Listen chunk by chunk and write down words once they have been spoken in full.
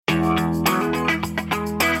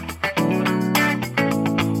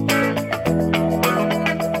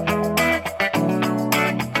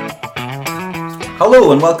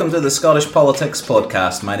Hello and welcome to the Scottish Politics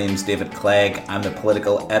Podcast. My name's David Clegg. I'm the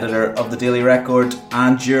political editor of the Daily Record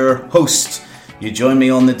and your host. You join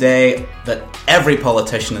me on the day that every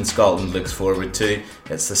politician in Scotland looks forward to.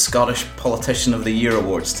 It's the Scottish Politician of the Year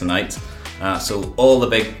Awards tonight. So all the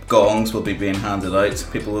big gongs will be being handed out.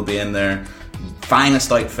 People will be in their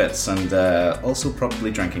finest outfits and also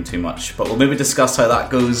probably drinking too much. But we'll maybe discuss how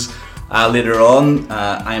that goes later on.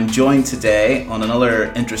 I am joined today on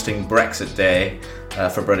another interesting Brexit day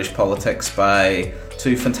for British politics by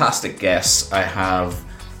two fantastic guests. I have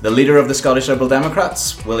the leader of the Scottish Liberal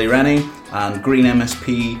Democrats, Willie Rennie, and Green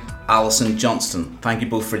MSP Alison Johnstone. Thank you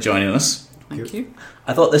both for joining us. Thank you.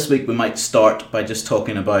 I thought this week we might start by just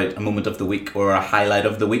talking about a moment of the week or a highlight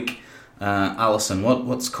of the week. Alison,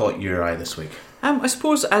 what's caught your eye this week? I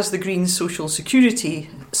suppose as the Green Social Security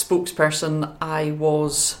spokesperson, I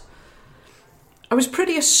was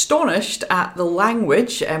pretty astonished at the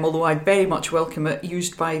language, although I very much welcome it,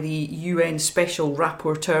 used by the UN Special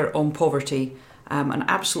Rapporteur on Poverty. An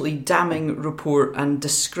absolutely damning report and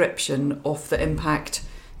description of the impact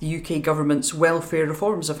the UK government's welfare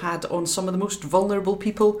reforms have had on some of the most vulnerable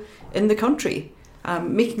people in the country.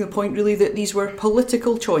 Making the point really that these were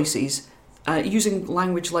political choices, using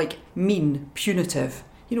language like mean, punitive,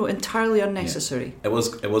 entirely unnecessary. Yeah.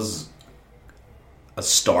 It was a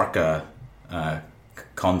stark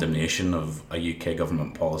condemnation of a UK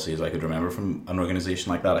government policy as I could remember from an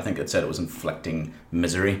organisation like that. I think it said it was inflicting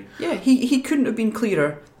misery. Yeah, he couldn't have been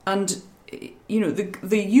clearer. And,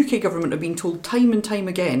 the UK government have been told time and time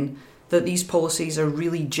again that these policies are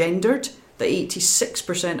really gendered, that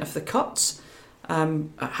 86% of the cuts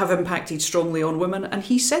have impacted strongly on women. And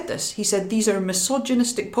he said this. He said these are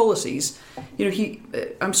misogynistic policies.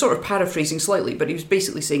 I'm sort of paraphrasing slightly, but he was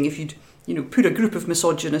basically saying if you'd put a group of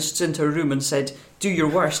misogynists into a room and said, do your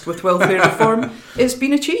worst with welfare reform, it's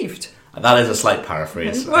been achieved. That is a slight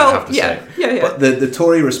paraphrase, well, I have to say. Yeah. But the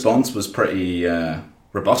Tory response was pretty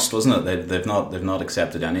robust, wasn't it? They've not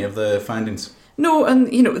accepted any of the findings. No, and,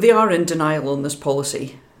 they are in denial on this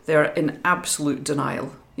policy. They're in absolute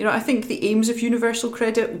denial. I think the aims of universal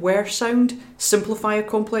credit were sound: simplify a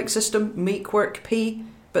complex system, make work pay.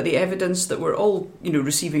 But the evidence that we're all,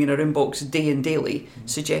 receiving in our inbox day and daily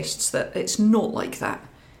suggests that it's not like that.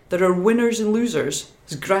 There are winners and losers.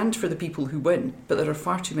 It's grand for the people who win, but there are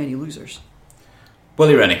far too many losers.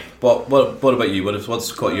 Willie Rennie, what about you?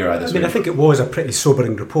 What's caught your eye this week? I think it was a pretty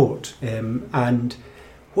sobering report. And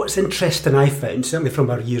what's interesting I found, certainly from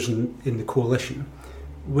our years in the coalition,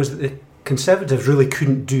 was that the Conservatives really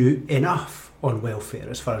couldn't do enough on welfare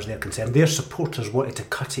as far as they're concerned. Their supporters wanted to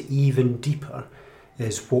cut it even deeper,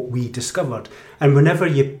 is what we discovered. And whenever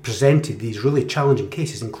you presented these really challenging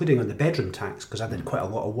cases, including on the bedroom tax, because I did quite a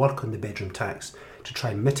lot of work on the bedroom tax to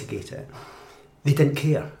try and mitigate it, they didn't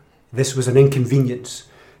care. This was an inconvenience.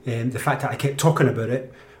 The fact that I kept talking about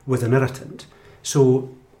it was an irritant.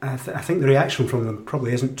 So I think the reaction from them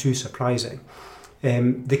probably isn't too surprising.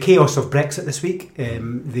 The chaos of Brexit this week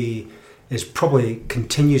is probably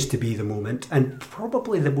continues to be the moment, and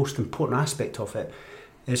probably the most important aspect of it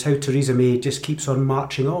is how Theresa May just keeps on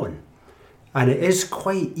marching on. And it is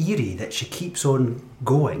quite eerie that she keeps on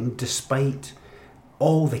going despite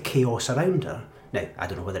all the chaos around her. Now, I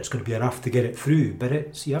don't know whether it's going to be enough to get it through,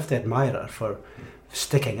 but you have to admire her for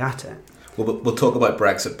sticking at it. Well, we'll talk about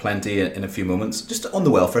Brexit plenty in a few moments. Just on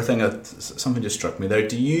the welfare thing, something just struck me there.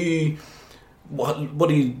 What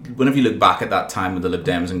do you, whenever you look back at that time with the Lib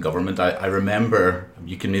Dems in government, I remember,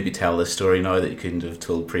 you can maybe tell this story now that you couldn't have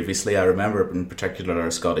told previously. I remember in particular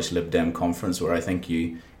our Scottish Lib Dem conference where I think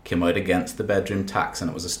you came out against the bedroom tax, and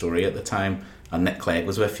it was a story at the time, and Nick Clegg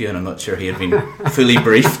was with you, and I'm not sure he had been fully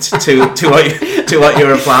briefed to what you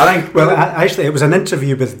were planning. Well, actually, it was an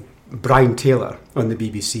interview with Brian Taylor on the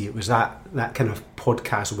BBC. It was that kind of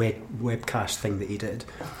podcast, webcast thing that he did.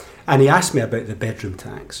 And he asked me about the bedroom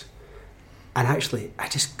tax. And actually, I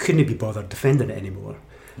just couldn't be bothered defending it anymore.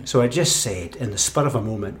 So I just said, in the spur of a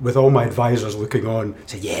moment, with all my advisors looking on,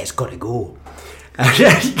 said, yeah, it's got to go. And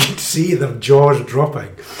you could see their jaws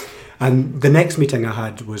dropping. And the next meeting I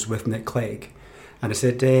had was with Nick Clegg. And I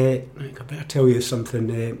said, I better tell you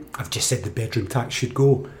something. I've just said the bedroom tax should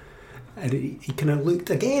go. And he kind of looked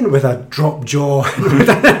again with a dropped jaw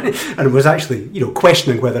and was actually,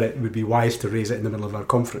 questioning whether it would be wise to raise it in the middle of our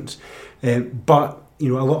conference. But a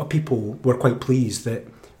lot of people were quite pleased that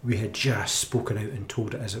we had just spoken out and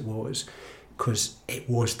told it as it was, because it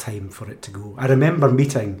was time for it to go. I remember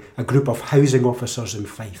meeting a group of housing officers in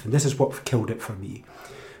Fife, and this is what killed it for me,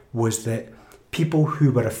 was that people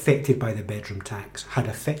who were affected by the bedroom tax had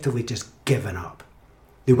effectively just given up.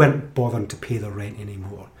 They weren't bothering to pay their rent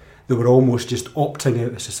anymore. They were almost just opting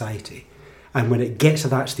out of society. And when it gets to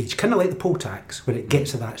that stage, kind of like the poll tax, when it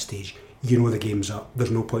gets to that stage, you know the game's up.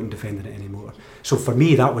 There's no point in defending it anymore. So for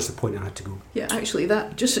me, that was the point I had to go. Yeah, actually,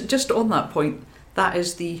 that just on that point, that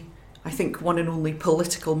is the, I think, one and only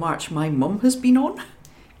political march my mum has been on.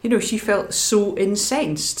 You know, she felt so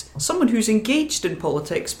incensed. Someone who's engaged in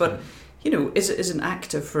politics, but, you know, isn't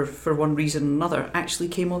active for one reason or another, actually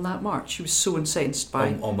came on that march. She was so incensed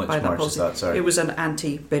by on which by that march policy. is that? Sorry. It was an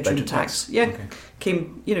anti-bedroom tax. Yeah, okay.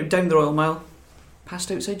 Came, you know, down the Royal Mile,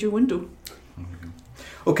 passed outside your window.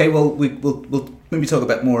 Okay, well, we'll maybe talk a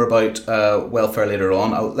bit more about welfare later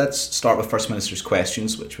on. Let's start with First Minister's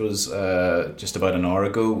questions, which was just about an hour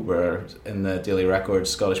ago. We're in the Daily Record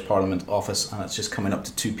Scottish Parliament office, and it's just coming up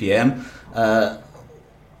to 2 p.m.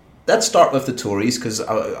 Let's start with the Tories, because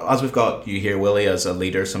as we've got you here, Willie, as a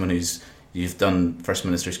leader, someone you've done First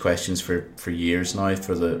Minister's questions for years now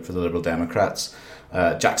for the Liberal Democrats.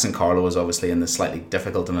 Jackson Carlo is obviously in this slightly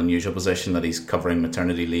difficult and unusual position that he's covering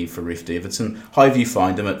maternity leave for Ruth Davidson. How have you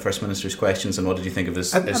found him at First Minister's questions, and what did you think of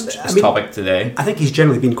his topic today? I think he's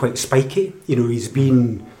generally been quite spiky. You know, he's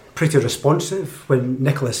been pretty responsive. When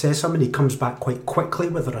Nicola says something, he comes back quite quickly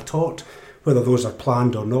with a retort. Whether those are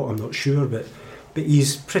planned or not, I'm not sure, but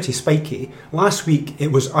he's pretty spiky. Last week,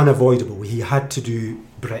 it was unavoidable. He had to do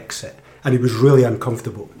Brexit, and he was really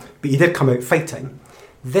uncomfortable. But he did come out fighting.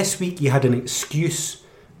 This week he had an excuse.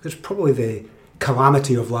 There's probably the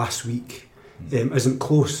calamity of last week isn't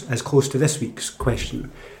as close to this week's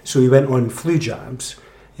question. So he went on flu jabs,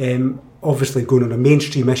 obviously going on a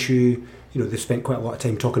mainstream issue. You know, they've spent quite a lot of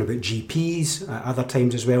time talking about GPs at other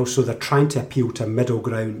times as well, so they're trying to appeal to a middle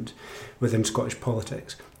ground within Scottish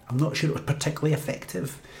politics. I'm not sure it was particularly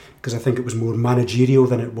effective, because I think it was more managerial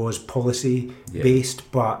than it was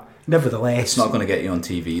policy-based, but nevertheless... It's not going to get you on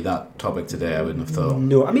TV, that topic today, I wouldn't have thought.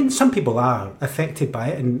 No, I mean, some people are affected by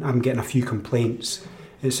it, and I'm getting a few complaints.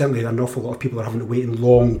 It's certainly an awful lot of people are having to wait in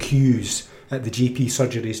long queues at the GP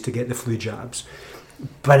surgeries to get the flu jabs.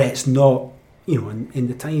 But it's not, you know, in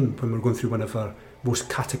the time when we're going through one of our most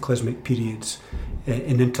cataclysmic periods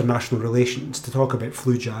in international relations, to talk about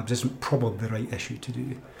flu jabs isn't probably the right issue to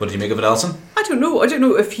do. What did you make of it, Alison? I don't know. I don't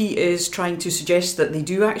know if he is trying to suggest that they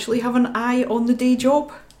do actually have an eye on the day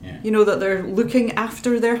job. Yeah. You know, that they're looking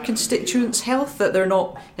after their constituents' health, that they're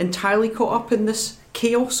not entirely caught up in this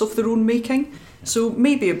chaos of their own making. So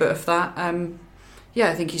maybe a bit of that.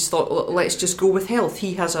 I think he's thought, well, let's just go with health.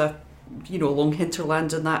 He has a long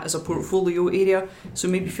hinterland in that as a portfolio area, so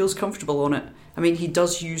maybe feels comfortable on it. I mean, he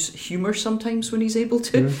does use humour sometimes when he's able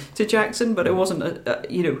to Jackson, but it wasn't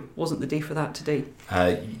wasn't the day for that today.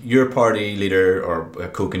 Your party leader or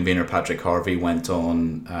co-convener Patrick Harvey went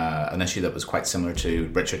on an issue that was quite similar to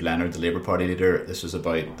Richard Leonard, the Labour Party leader. This was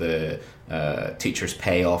about the teachers'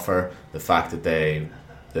 pay offer, the fact that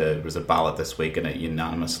there was a ballot this week and it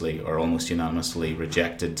unanimously or almost unanimously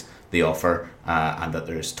rejected the offer, and that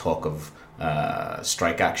there's talk of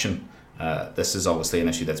strike action. This is obviously an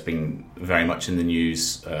issue that's been very much in the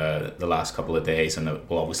news the last couple of days, and it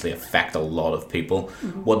will obviously affect a lot of people.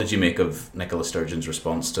 Mm-hmm. What did you make of Nicola Sturgeon's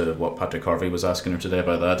response to what Patrick Harvey was asking her today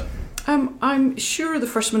about that? I'm sure the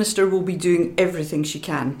First Minister will be doing everything she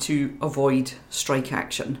can to avoid strike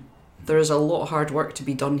action. There is a lot of hard work to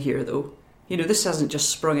be done here, though. You know, this hasn't just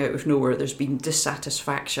sprung out of nowhere. There's been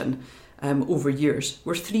dissatisfaction over years.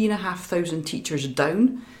 We're 3,500 teachers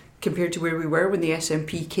down compared to where we were when the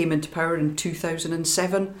SNP came into power in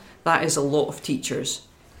 2007. That is a lot of teachers.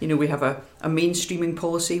 You know, we have a mainstreaming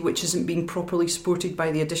policy which isn't being properly supported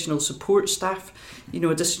by the additional support staff. You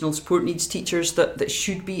know, additional support needs teachers that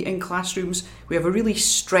should be in classrooms. We have a really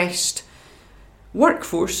stressed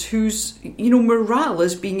workforce whose, morale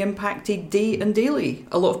is being impacted day and daily.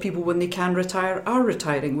 A lot of people, when they can retire, are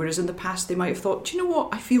retiring, whereas in the past they might have thought, do you know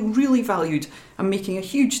what, I feel really valued, I'm making a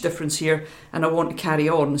huge difference here and I want to carry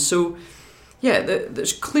on. So yeah,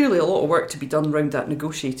 there's clearly a lot of work to be done around that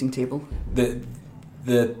negotiating table.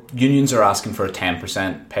 The unions are asking for a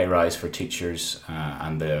 10% pay rise for teachers,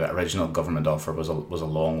 and the original government offer was a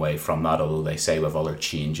long way from that, although they say with other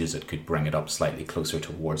changes it could bring it up slightly closer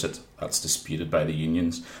towards it. That's disputed by the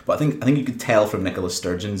unions. But I think you could tell from Nicola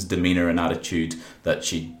Sturgeon's demeanour and attitude that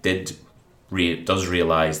she does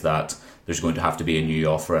realise that there's going to have to be a new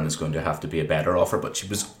offer and there's going to have to be a better offer, but she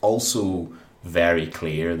was also very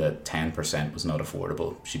clear that 10% was not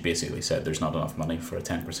affordable. She basically said there's not enough money for a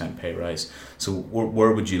 10% pay rise. So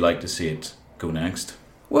where would you like to see it go next?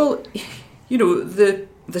 Well,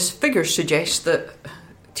 this figure suggests that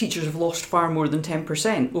teachers have lost far more than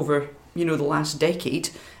 10% over, the last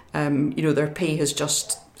decade. Their pay has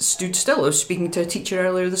just stood still. I was speaking to a teacher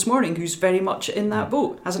earlier this morning who's very much in that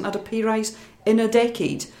boat, hasn't had a pay rise in a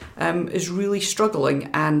decade, is really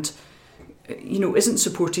struggling, and isn't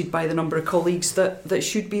supported by the number of colleagues that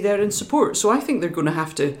should be there in support. So I think they're going to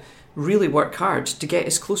have to really work hard to get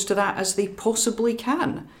as close to that as they possibly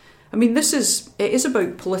can. I mean, it is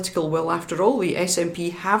about political will after all. The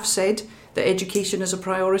SNP have said that education is a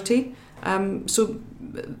priority. So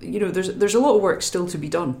there's a lot of work still to be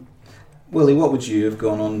done. Willie, what would you have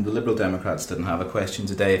gone on? The Liberal Democrats didn't have a question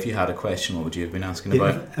today. If you had a question, what would you have been asking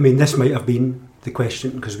about? I mean, this might have been the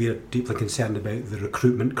question because we are deeply concerned about the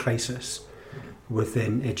recruitment crisis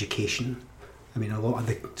within education. I mean, a lot of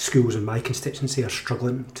the schools in my constituency are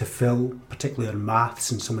struggling to fill, particularly on maths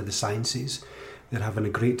and some of the sciences. They're having a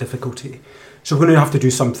great difficulty. So we're going to have to do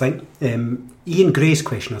something. Ian Gray's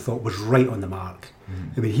question, I thought, was right on the mark.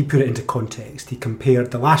 I mean, he put it into context. He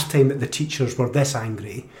compared the last time that the teachers were this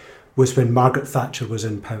angry was when Margaret Thatcher was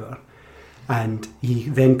in power. And he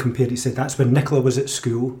then compared, he said, that's when Nicola was at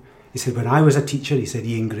school. He said, when I was a teacher, he said,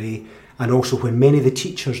 Ian Gray, and also when many of the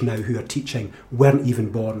teachers now who are teaching weren't even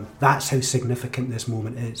born. That's how significant this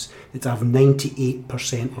moment is. It's to have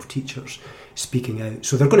 98% of teachers speaking out.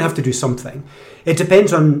 So they're going to have to do something. It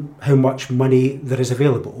depends on how much money there is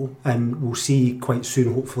available, and we'll see quite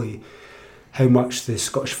soon, hopefully, how much the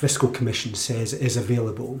Scottish Fiscal Commission says is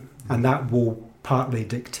available, and that will partly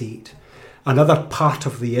dictate. Another part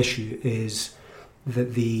of the issue is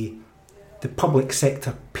that the public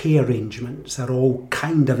sector pay arrangements are all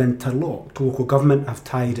kind of interlocked. Local government have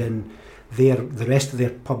tied in the rest of their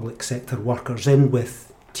public sector workers in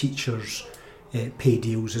with teachers' pay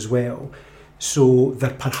deals as well. So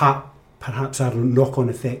there perhaps are knock-on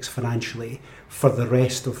effects financially for the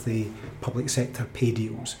rest of the public sector pay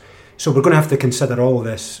deals. So we're going to have to consider all of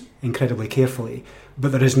this incredibly carefully,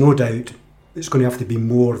 but there is no doubt it's going to have to be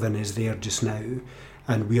more than is there just now,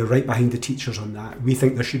 and we are right behind the teachers on that. We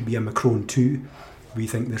think there should be a Macron 2. We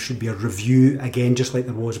think there should be a review, again, just like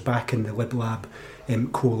there was back in the LibLab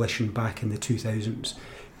coalition back in the 2000s,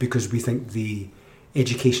 because we think the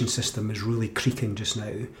education system is really creaking just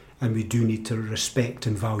now, and we do need to respect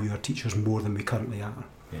and value our teachers more than we currently are.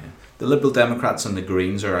 Yeah. The Liberal Democrats and the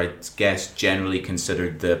Greens are, I guess, generally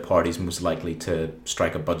considered the parties most likely to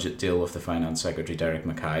strike a budget deal with the Finance Secretary, Derek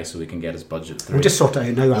Mackay, so we can get his budget through. We'll just sort it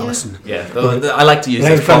out now, Alison. Yeah, I like to use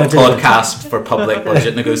this podcast for public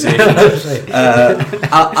budget negotiations.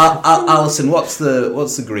 Alison, what's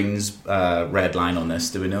the Greens' red line on this?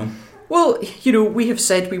 Do we know? Well, we have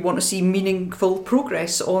said we want to see meaningful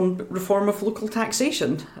progress on reform of local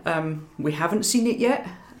taxation. We haven't seen it yet.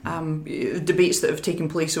 Debates that have taken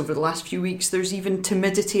place over the last few weeks, there's even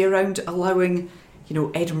timidity around allowing,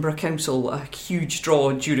 Edinburgh Council, a huge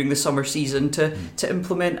draw during the summer season, to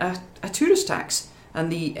implement a tourist tax.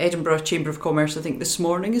 And the Edinburgh Chamber of Commerce, I think this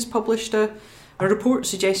morning, has published a report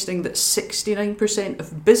suggesting that 69%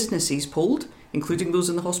 of businesses polled, including those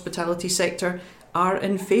in the hospitality sector, are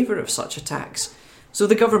in favour of such a tax. So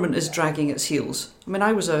the government is dragging its heels. I mean,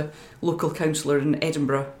 I was a local councillor in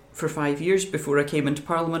Edinburgh for 5 years before I came into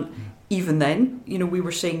Parliament. Even then, we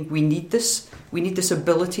were saying we need this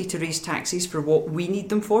ability to raise taxes for what we need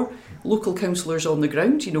them for. Local councillors on the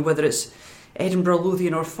ground, whether it's Edinburgh,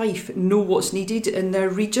 Lothian or Fife, know what's needed in their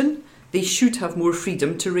region. They should have more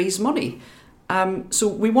freedom to raise money. So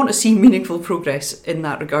we want to see meaningful progress in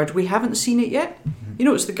that regard. We haven't seen it yet.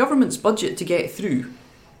 It's the government's budget to get through.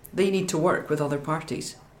 They need to work with other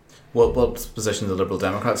parties. What position the Liberal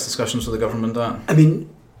Democrats' discussions with the government at? I mean,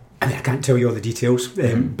 I can't tell you all the details,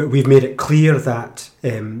 but we've made it clear that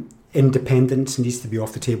independence needs to be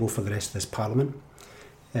off the table for the rest of this Parliament.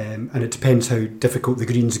 And it depends how difficult the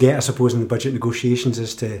Greens get, I suppose, in the budget negotiations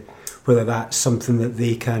as to whether that's something that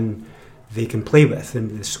they can play with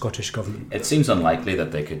in the Scottish Government. It seems unlikely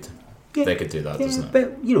that they could do that, doesn't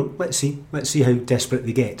it? But, let's see how desperate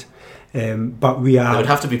they get. But we are... They would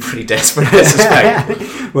have to be pretty desperate, I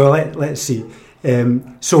suspect. Well, let's see.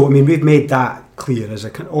 So, we've made that clear as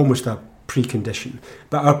almost a precondition.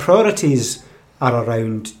 But our priorities are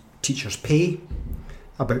around teachers' pay,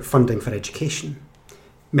 about funding for education,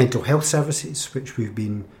 mental health services, which we've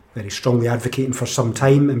been very strongly advocating for some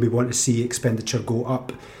time, and we want to see expenditure go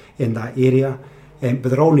up in that area. But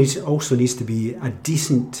there also needs to be a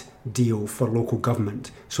decent deal for local government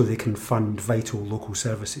so they can fund vital local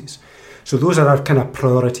services. So those are our kind of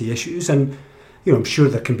priority issues, and I'm sure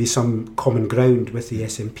there can be some common ground with the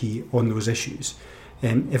SNP on those issues.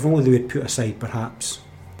 If only they would put aside perhaps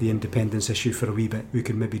the independence issue for a wee bit, we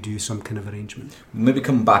could maybe do some kind of arrangement. Maybe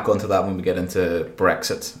come back onto that when we get into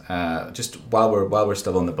Brexit. Just while we're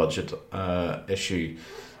still on the budget issue,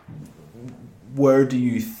 where do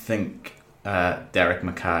you think Derek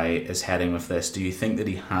Mackay is heading with this? Do you think that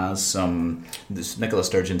he has some... Nicola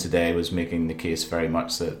Sturgeon today was making the case very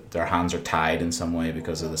much that their hands are tied in some way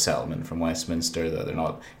because of the settlement from Westminster, that they're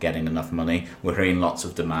not getting enough money. We're hearing lots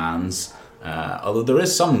of demands. Although there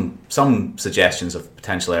is some suggestions of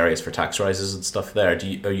potential areas for tax rises and stuff there.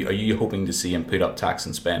 Are you hoping to see him put up tax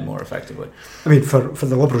and spend more effectively? I mean, for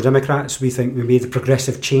the Liberal Democrats, we think we made the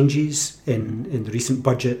progressive changes in the recent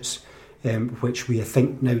budgets, which we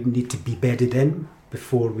think now need to be bedded in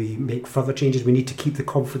before we make further changes. We need to keep the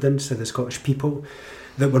confidence of the Scottish people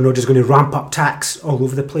that we're not just going to ramp up tax all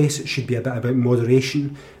over the place. It should be a bit about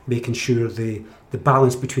moderation, making sure the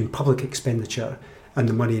balance between public expenditure and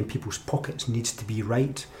the money in people's pockets needs to be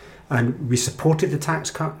right. And we supported the tax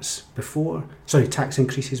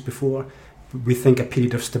increases before. We think a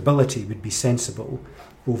period of stability would be sensible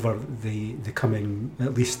over the coming,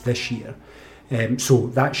 at least this year. So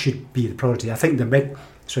that should be the priority. I think the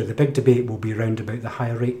big debate will be around about the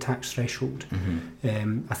higher rate tax threshold.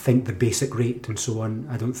 I think the basic rate and so on,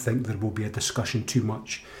 I don't think there will be a discussion too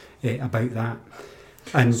much about that.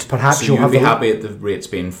 And perhaps so you'll be happy at the rates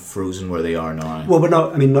being frozen where they are now? Well,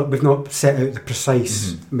 we've not set out the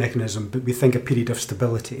precise mechanism, but we think a period of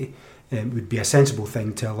stability would be a sensible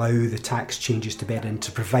thing to allow the tax changes to bed in,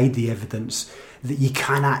 to provide the evidence that you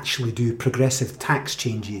can actually do progressive tax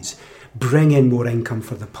changes, bring in more income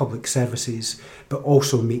for the public services, but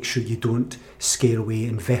also make sure you don't scare away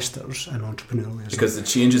investors and entrepreneurs. Because the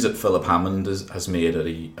changes that Philip Hammond has made at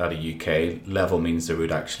a UK level means there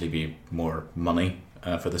would actually be more money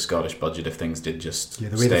for the Scottish budget if things did just stay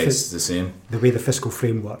the same. The way the fiscal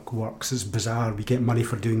framework works is bizarre. We get money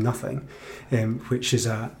for doing nothing, which is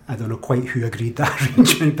I don't know quite who agreed that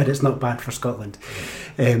arrangement, but it's not bad for Scotland.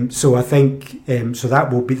 So I think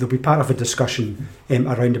there'll be part of a discussion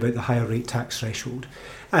around about the higher rate tax threshold.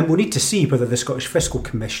 And we'll need to see whether the Scottish Fiscal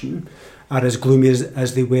Commission are as gloomy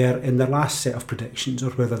as they were in their last set of predictions,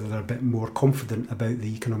 or whether they're a bit more confident about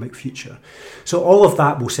the economic future. So all of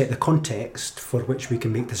that will set the context for which we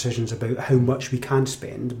can make decisions about how much we can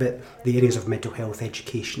spend, but the areas of mental health,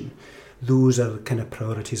 education, those are kind of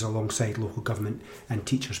priorities alongside local government and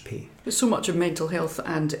teachers' pay. But so much of mental health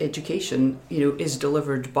and education, is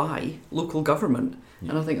delivered by local government.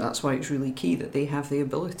 And I think that's why it's really key that they have the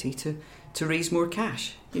ability to raise more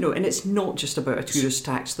cash. And it's not just about a tourist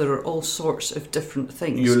tax. There are all sorts of different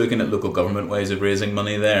things. You're looking at local government ways of raising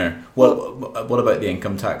money there. What about the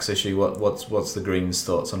income tax issue? What's the Greens'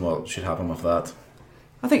 thoughts on what should happen with that?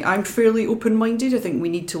 I think I'm fairly open-minded. I think we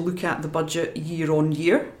need to look at the budget year on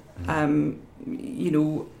year. I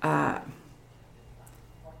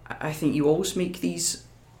think you always make these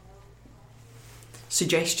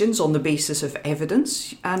suggestions on the basis of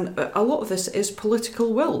evidence, and a lot of this is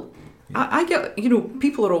political will. I get,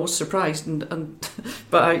 people are always surprised,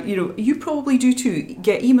 but you probably do too.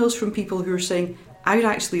 Get emails from people who are saying, I would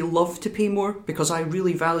actually love to pay more because I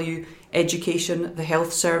really value education, the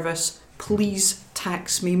health service. Please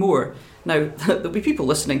tax me more. Now, there'll be people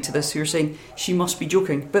listening to this who are saying, she must be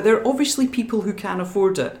joking, but there are obviously people who can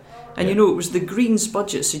afford it. And it was the Greens'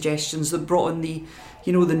 budget suggestions that brought in the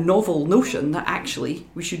novel notion that actually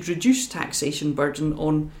we should reduce taxation burden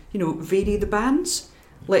on, vary the bands.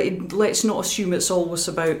 Let's not assume it's always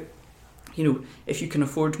about, if you can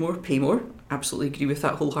afford more, pay more. Absolutely agree with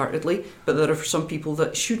that wholeheartedly. But there are some people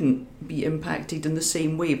that shouldn't be impacted in the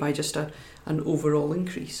same way by just an overall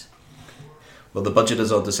increase. Well, the budget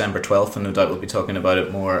is on December 12th, and no doubt we'll be talking about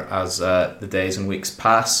it more as the days and weeks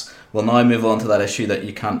pass. We'll now move on to that issue that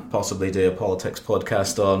you can't possibly do a politics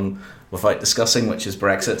podcast on without discussing, which is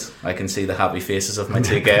Brexit. I can see the happy faces of my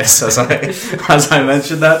two guests as I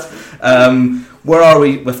mentioned that. Where are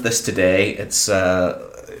we with this today? It's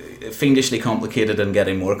fiendishly complicated and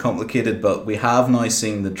getting more complicated, but we have now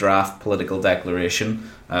seen the draft political declaration,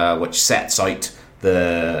 which sets out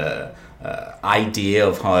the idea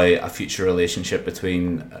of how a future relationship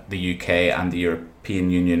between the UK and the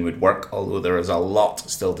European Union would work, although there is a lot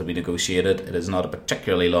still to be negotiated. It is not a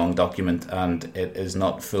particularly long document and it is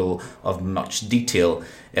not full of much detail.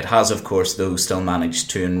 It has, of course, though, still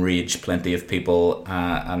managed to enrage plenty of people,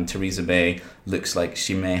 and Theresa May looks like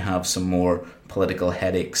she may have some more political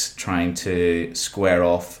headaches trying to square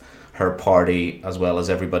off her party as well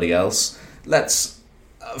as everybody else.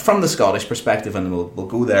 From the Scottish perspective, and we'll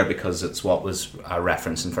go there because it's what was a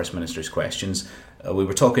reference in First Minister's questions, we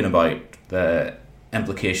were talking about the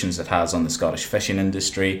implications it has on the Scottish fishing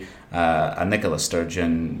industry, and Nicola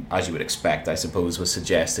Sturgeon, as you would expect, I suppose, was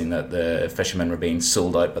suggesting that the fishermen were being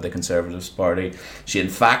sold out by the Conservative Party. She in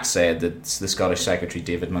fact said that the Scottish Secretary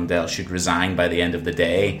David Mundell should resign by the end of the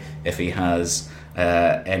day if he has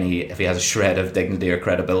a shred of dignity or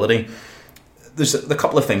credibility. there's a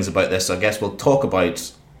couple of things about this. I guess we'll talk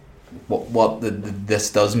about what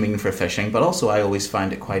this does mean for fishing, but also I always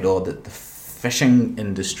find it quite odd that the fishing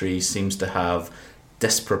industry seems to have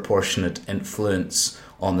disproportionate influence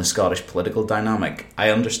on the Scottish political dynamic. I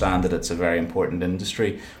understand that it's a very important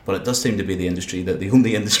industry, but it does seem to be the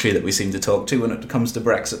only industry that we seem to talk to when it comes to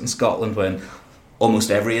Brexit in Scotland, when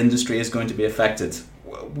almost every industry is going to be affected.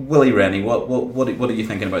 Willie, Rennie, what are you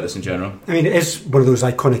thinking about this in general? I mean, it is one of those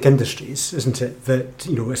iconic industries, isn't it, that,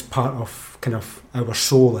 you know, is part of kind of our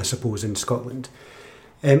soul, I suppose, in Scotland.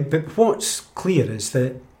 But what's clear is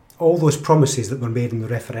that all those promises that were made in the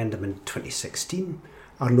referendum in 2016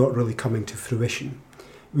 are not really coming to fruition.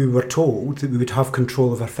 We were told that we would have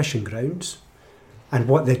control of our fishing grounds, and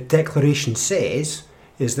what the declaration says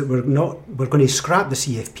is that we're going to scrap the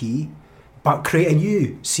CFP but create a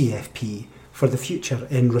new CFP for the future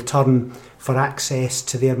in return for access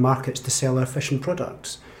to their markets to sell our fishing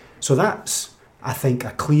products. So that's, I think,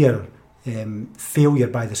 a clear failure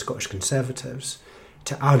by the Scottish Conservatives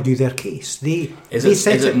to argue their case. Is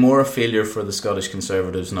it more a failure for the Scottish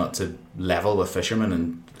Conservatives not to level with fishermen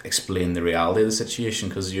and explain the reality of the situation?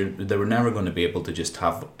 Because they were never going to be able to just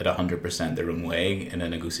have it 100% their own way in a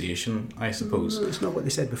negotiation, I suppose. No, it's not what they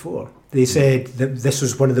said before. They said that this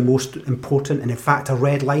was one of the most important and in fact a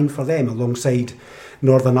red line for them alongside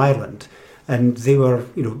Northern Ireland. And they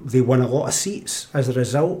won a lot of seats as a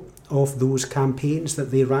result of those campaigns that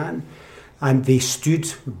they ran. And they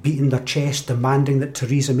stood beating their chest, demanding that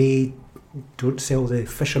Theresa May don't sell the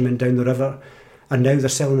fishermen down the river. And now they're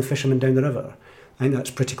selling the fishermen down the river. I think that's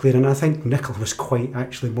pretty clear. And I think Nicola was quite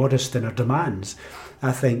actually modest in her demands.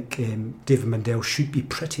 I think David Mundell should be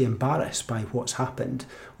pretty embarrassed by what's happened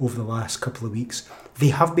over the last couple of weeks. They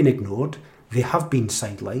have been ignored. They have been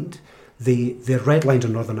sidelined. The red lines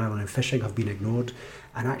on Northern Ireland and fishing have been ignored.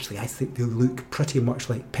 And actually, I think they look pretty much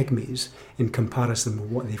like pygmies in comparison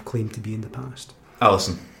with what they've claimed to be in the past.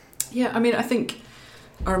 Alison. Yeah, I mean, I think,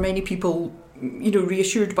 are many people,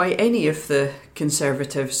 reassured by any of the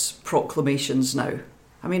Conservatives' proclamations now?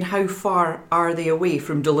 I mean, how far are they away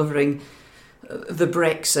from delivering the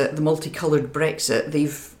multicoloured Brexit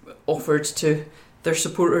they've offered to their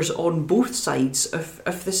supporters on both sides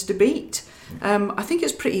of this debate? I think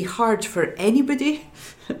it's pretty hard for anybody.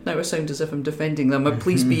 Now I sound as if I'm defending them.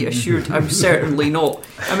 Please be assured, I'm certainly not.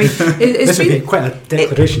 I mean, this would be quite a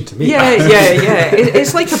declaration to me. Yeah.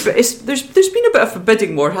 It's like there's been a bit of a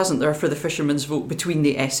bidding war, hasn't there, for the fishermen's vote between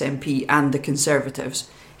the SNP and the Conservatives.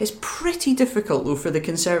 It's pretty difficult though for the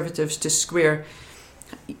Conservatives to square.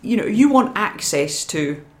 You want access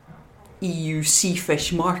to EU sea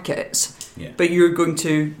fish markets. Yeah. But you're going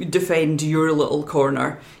to defend your little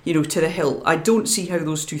corner, to the hilt. I don't see how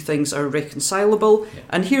those two things are reconcilable. Yeah.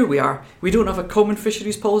 And here we are. We don't have a common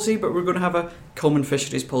fisheries policy, but we're going to have a common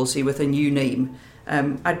fisheries policy with a new name.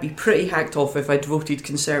 I'd be pretty hacked off if I'd voted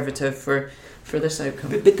Conservative for this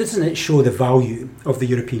outcome. But doesn't it show the value of the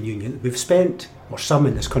European Union? We've spent, or some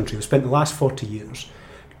in this country, we've spent the last 40 years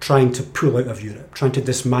trying to pull out of Europe, trying to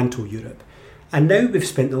dismantle Europe. And now we've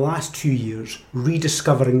spent the last 2 years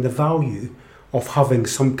rediscovering the value of having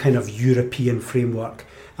some kind of European framework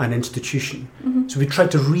and institution. Mm-hmm. So we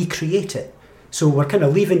tried to recreate it. So we're kind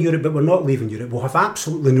of leaving Europe, but we're not leaving Europe. We'll have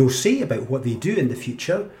absolutely no say about what they do in the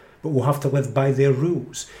future, but we'll have to live by their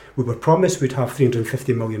rules. We were promised we'd have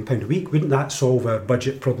 £350 million a week. Wouldn't that solve our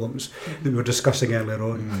budget problems that we were discussing earlier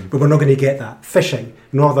on? Mm-hmm. But we're not going to get that. Fishing,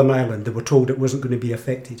 Northern Ireland, they were told it wasn't going to be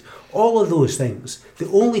affected. All of those things. The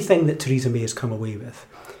only thing that Theresa May has come away with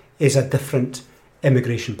is a different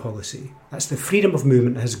immigration policy. That's the freedom of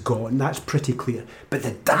movement has gone. That's pretty clear. But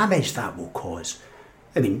the damage that will cause,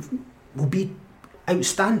 will be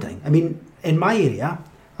outstanding. In my area,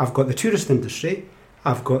 I've got the tourist industry,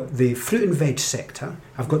 I've got the fruit and veg sector,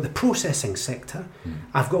 I've got the processing sector,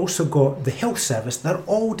 I've also got the health service. They're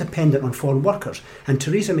all dependent on foreign workers. And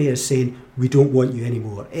Theresa May is saying, we don't want you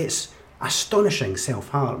anymore. It's astonishing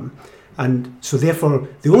self-harm. And so therefore,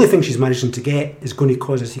 the only thing she's managing to get is going to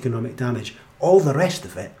cause us economic damage. All the rest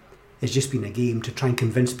of it has just been a game to try and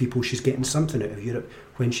convince people she's getting something out of Europe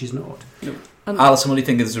when she's not. Yep. Alison, what do you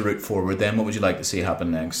think is the route forward then? What would you like to see happen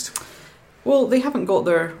next? Well, they haven't got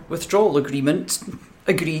their withdrawal agreement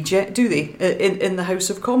agreed yet, do they, in the House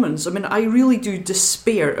of Commons? I really do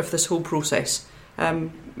despair of this whole process,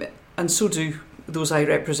 and so do those I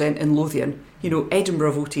represent in Lothian.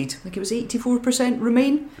 Edinburgh voted, I think it was 84%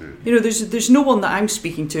 Remain. There's no one that I'm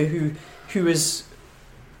speaking to who is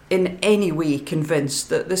in any way convinced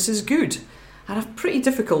that this is good. And it's pretty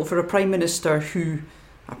difficult for a Prime Minister who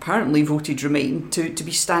apparently voted Remain to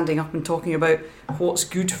be standing up and talking about what's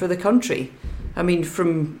good for the country.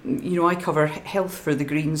 I cover health for the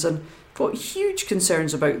Greens, and got huge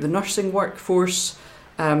concerns about the nursing workforce,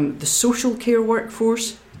 the social care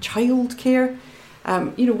workforce, childcare.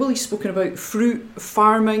 Willie's spoken about fruit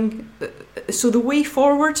farming. So the way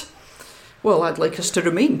forward, well, I'd like us to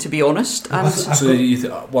remain, to be honest. And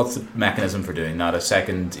so what's the mechanism for doing that? A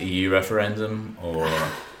second EU referendum, or?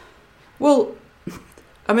 Well,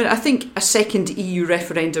 I mean, I think a second EU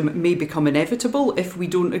referendum may become inevitable if we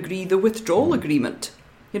don't agree the withdrawal agreement.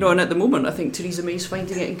 And at the moment, I think Theresa May's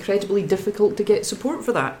finding it incredibly difficult to get support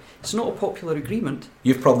for that. It's not a popular agreement.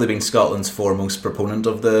 You've probably been Scotland's foremost proponent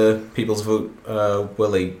of the People's Vote,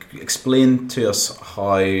 Willie. Explain to us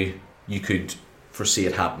how you could foresee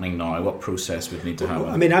it happening now. What process would need to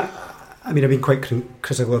happen? I've been quite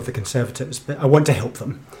critical of the Conservatives, but I want to help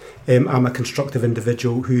them. I'm a constructive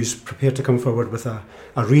individual who's prepared to come forward with a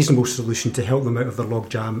reasonable solution to help them out of their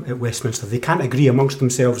logjam at Westminster. They can't agree amongst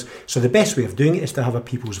themselves, so the best way of doing it is to have a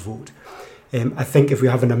people's vote. I think if we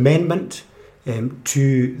have an amendment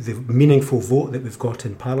to the meaningful vote that we've got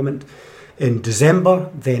in Parliament in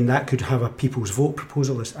December, then that could have a people's vote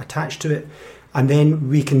proposal attached to it, and then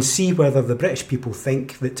we can see whether the British people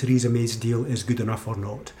think that Theresa May's deal is good enough or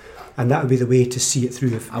not. And that would be the way to see it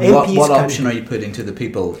through. And what option are you putting to the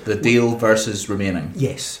people? The deal versus remaining?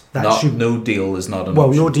 Yes. No deal is not an option.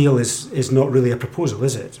 Well, no deal is not really a proposal,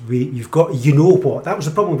 is it? That was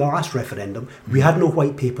the problem with the last referendum. We had no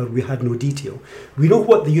white paper, we had no detail. We know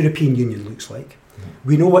what the European Union looks like.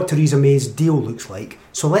 We know what Theresa May's deal looks like.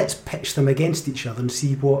 So let's pitch them against each other and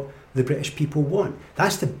see what the British people want.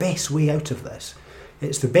 That's the best way out of this.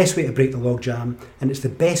 It's the best way to break the logjam, and it's the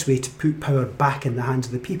best way to put power back in the hands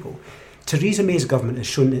of the people. Theresa May's government has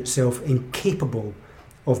shown itself incapable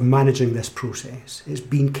of managing this process. It's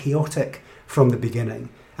been chaotic from the beginning,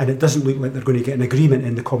 and it doesn't look like they're going to get an agreement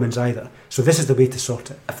in the Commons either. So this is the way to sort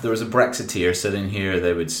it. If there was a Brexiteer sitting here,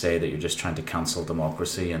 they would say that you're just trying to cancel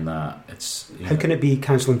democracy, and that it's... How can it be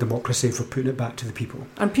cancelling democracy for putting it back to the people?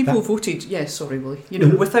 And people voted, Willie,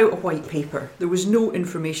 without a white paper. There was no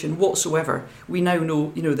information whatsoever. We now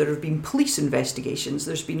know, there have been police investigations,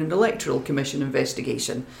 there's been an electoral commission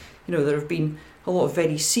investigation, there have been a lot of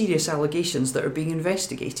very serious allegations that are being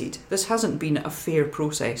investigated. This hasn't been a fair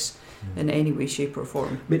process in any way, shape or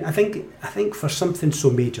form. I think for something so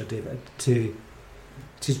major, David, to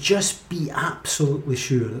just be absolutely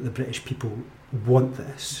sure that the British people want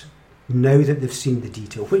this, now that they've seen the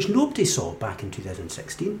detail, which nobody saw back in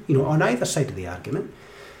 2016, on either side of the argument.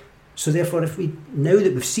 So therefore, now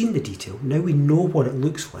that we've seen the detail, now we know what it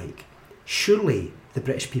looks like, surely the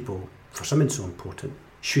British people, for something so important,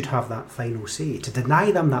 should have that final say. To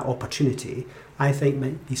deny them that opportunity, I think,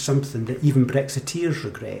 might be something that even Brexiteers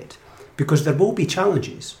regret. Because there will be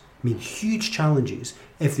challenges, huge challenges,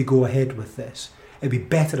 if they go ahead with this. It'd be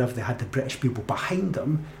better if they had the British people behind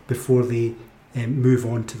them before they move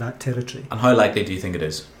on to that territory. And how likely do you think it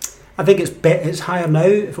is? I think it's higher now.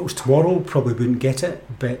 If it was tomorrow, probably wouldn't get it.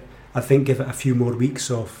 But I think give it a few more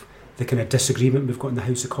weeks of the kind of disagreement we've got in the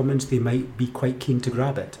House of Commons, they might be quite keen to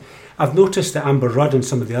grab it. I've noticed that Amber Rudd and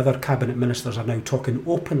some of the other cabinet ministers are now talking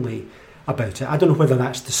openly about it. I don't know whether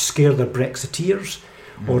that's to scare the Brexiteers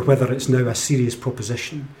or whether it's now a serious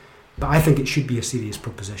proposition. But I think it should be a serious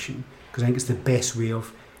proposition because I think it's the best way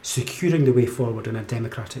of securing the way forward in a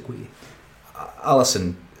democratic way.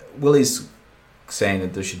 Alison, Willie's saying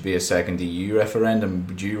that there should be a second EU referendum.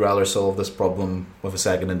 Would you rather solve this problem with a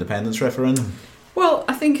second independence referendum? Well,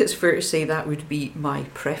 I think it's fair to say that would be my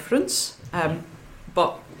preference.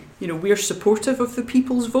 But, we're supportive of the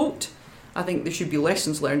people's vote. I think there should be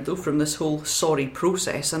lessons learned, though, from this whole sorry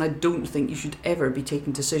process, and I don't think you should ever be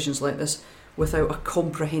taking decisions like this without a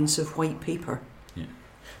comprehensive white paper. Yeah.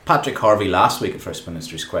 Patrick Harvey last week at First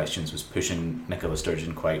Minister's Questions was pushing Nicola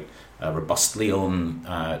Sturgeon quite robustly on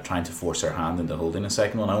trying to force her hand into holding a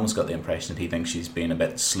second one. I almost got the impression that he thinks she's being a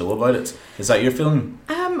bit slow about it. Is that your feeling?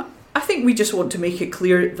 I think we just want to make it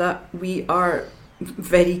clear that we are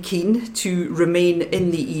very keen to remain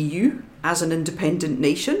in the EU as an independent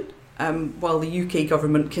nation. While the UK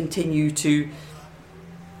government continue to,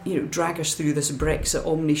 drag us through this Brexit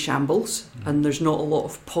omni-shambles, and there's not a lot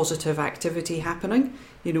of positive activity happening,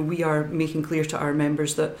 we are making clear to our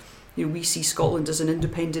members that we see Scotland as an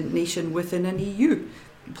independent nation within an EU,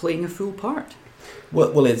 playing a full part.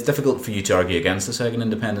 Well, it's difficult for you to argue against the second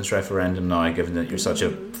independence referendum now, given that you're such a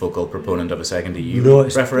vocal proponent of a second EU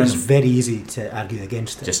referendum. It's very easy to argue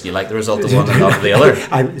against it. Just you like the result of one and not of the other.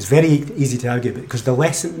 It's very easy to argue because the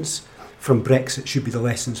lessons from Brexit should be the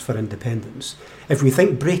lessons for independence. If we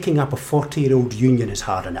think breaking up a 40-year-old union is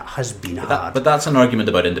hard, and it has been hard... But that's an argument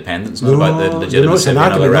about independence, not about the legitimacy of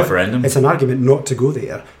another referendum. It's an argument not to go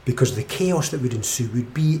there, because the chaos that would ensue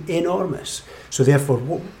would be enormous. So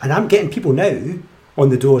therefore, and I'm getting people now on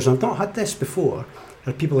the doors, and I've not had this before,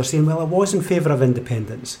 where people are saying, well, I was in favour of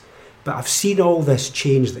independence, but I've seen all this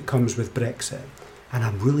change that comes with Brexit, and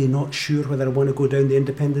I'm really not sure whether I want to go down the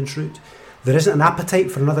independence route. There isn't an appetite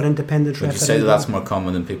for another independence referendum. Would you say that that's more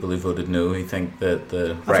common than people who voted no, who think that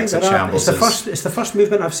the Brexit shambles it's the first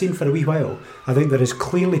movement I've seen for a wee while. I think there is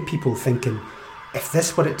clearly people thinking, if this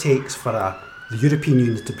is what it takes for the European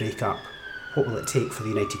Union to break up, what will it take for the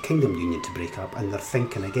United Kingdom Union to break up? And they're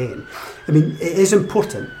thinking again. I mean, it is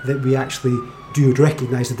important that we actually do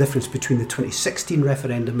recognise the difference between the 2016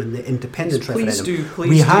 referendum and the independence referendum. Please do.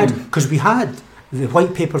 Because we had the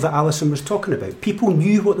white paper that Alison was talking about. People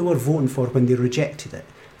knew what they were voting for when they rejected it.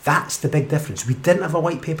 That's the big difference. We didn't have a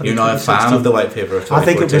white paper. You're not a fan of the white paper of 2014? I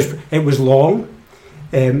think it was long.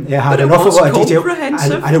 It had an awful lot of detail,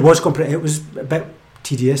 and it was comprehensive. It was a bit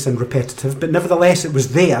tedious and repetitive, but nevertheless it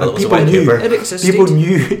was there. Well, it existed.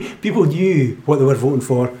 People knew what they were voting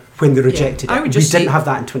for when they rejected it. We didn't have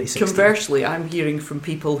that in 2016. Conversely, I'm hearing from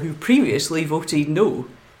people who previously voted no,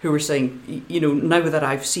 who were saying, now that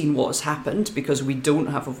I've seen what's happened, because we don't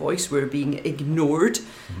have a voice, we're being ignored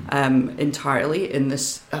entirely in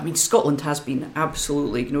this. I mean, Scotland has been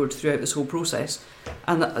absolutely ignored throughout this whole process.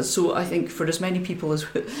 And so I think for as many people as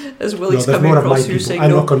Willie's coming across who saying no, I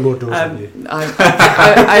knock on more doors than you.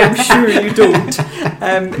 I am sure you don't.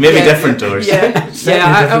 Maybe different doors.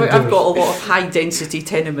 I've got a lot of high density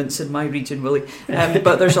tenements in my region, Willie.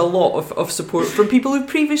 But there's a lot of support from people who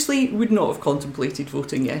previously would not have contemplated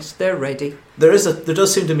voting yes. They're ready. There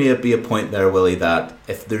does seem to me be a point there, Willie, that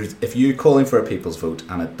if you're calling for a people's vote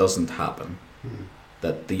and it doesn't happen,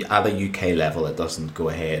 that at the UK level it doesn't go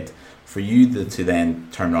ahead, for you to then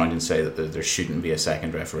turn around and say that there shouldn't be a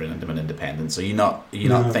second referendum on independence, are you not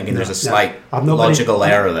thinking there's a slight logical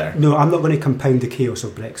error there? No, I'm not going to compound the chaos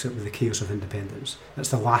of Brexit with the chaos of independence. That's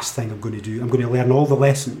the last thing I'm going to do. I'm going to learn all the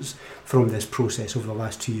lessons from this process over the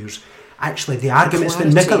last 2 years. Actually, the arguments that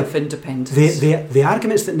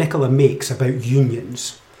Nicola makes about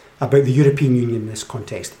unions, about the European Union in this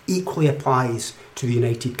context, equally applies to the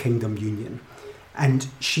United Kingdom Union. And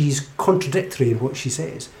she's contradictory in what she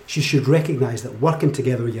says. She should recognise that working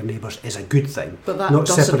together with your neighbours is a good thing, but that not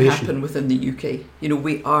doesn't separation. happen within the UK.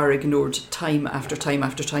 We are ignored time after time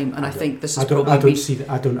after time, and I think this is probably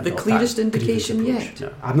the clearest indication yet.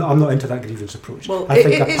 No, I'm not into that grievance approach. Well,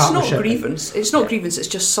 it's not grievance. It's not grievance. It's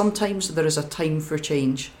just sometimes there is a time for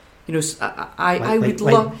change. I would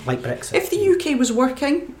love... Like Brexit. If the UK was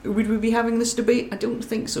working, would we be having this debate? I don't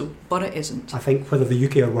think so, but it isn't. I think whether the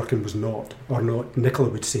UK are working was not, Nicola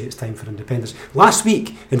would say it's time for independence. Last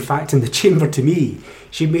week, in fact, in the chamber to me,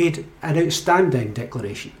 she made an outstanding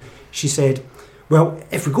declaration. She said, well,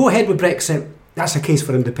 if we go ahead with Brexit, that's a case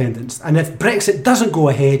for independence. And if Brexit doesn't go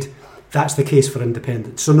ahead, that's the case for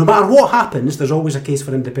independence. So no matter what happens, there's always a case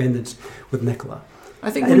for independence with Nicola. I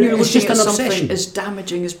think when you're looking at something as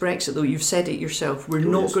damaging as Brexit, though, you've said it yourself, we're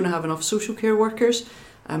not going to have enough social care workers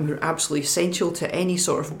who are absolutely essential to any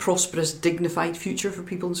sort of prosperous, dignified future for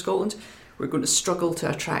people in Scotland. We're going to struggle to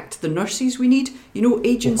attract the nurses we need.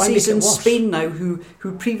 Agencies in Spain now who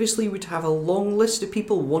previously would have a long list of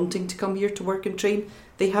people wanting to come here to work and train,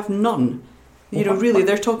 they have none.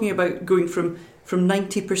 They're talking about going from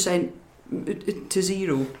 90% to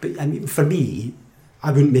zero. But I mean, for me,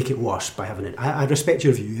 I wouldn't make it worse by having it. I respect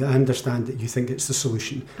your view. I understand that you think it's the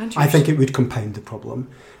solution. I think it would compound the problem.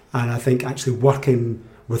 And I think actually working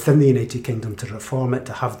within the United Kingdom to reform it,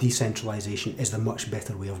 to have decentralisation, is the much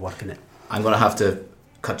better way of working it. I'm going to have to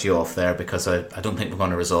cut you off there because I don't think we're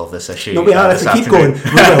going to resolve this issue. No, we are. If we keep going,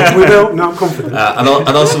 we will. No, I'm confident. And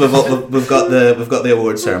also we've got the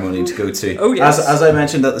award ceremony to go to. Oh yes. As I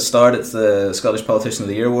mentioned at the start, it's the Scottish Politician of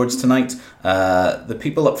the Year awards tonight. The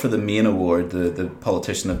people up for the main award, the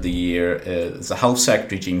Politician of the Year, is the Health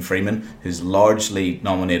Secretary Jean Freeman, who's largely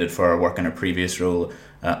nominated for her work in her previous role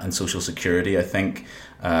in social security, I think.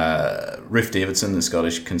 Ruth Davidson, the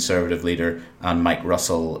Scottish Conservative leader, and Mike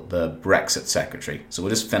Russell, the Brexit Secretary. So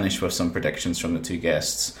we'll just finish with some predictions from the two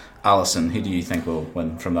guests. Alison, who do you think will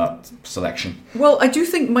win from that selection? Well, I do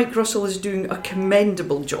think Mike Russell is doing a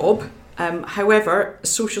commendable job. However,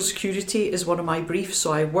 social security is one of my briefs,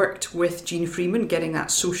 so I worked with Jean Freeman getting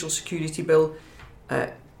that social security bill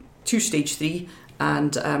to stage 3,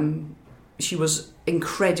 and she was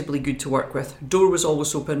incredibly good to work with. Door was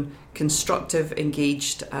always open, constructive,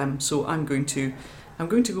 engaged. So I'm going to I'm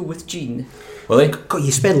going to go with Jean. Willie?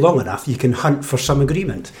 You spend long enough, you can hunt for some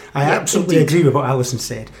agreement. I Yeah, absolutely indeed. agree with what Alison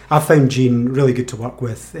said. I found Jean really good to work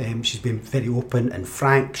with. She's been very open and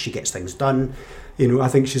frank. She gets things done. I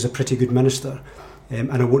think she's a pretty good minister.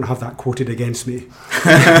 And I won't have that quoted against me.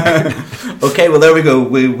 Okay, well, there we go.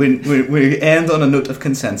 We end on a note of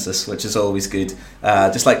consensus, which is always good.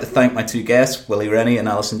 Just like to thank my two guests, Willie Rennie and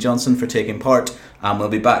Alison Johnstone, for taking part. And we'll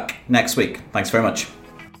be back next week. Thanks very much.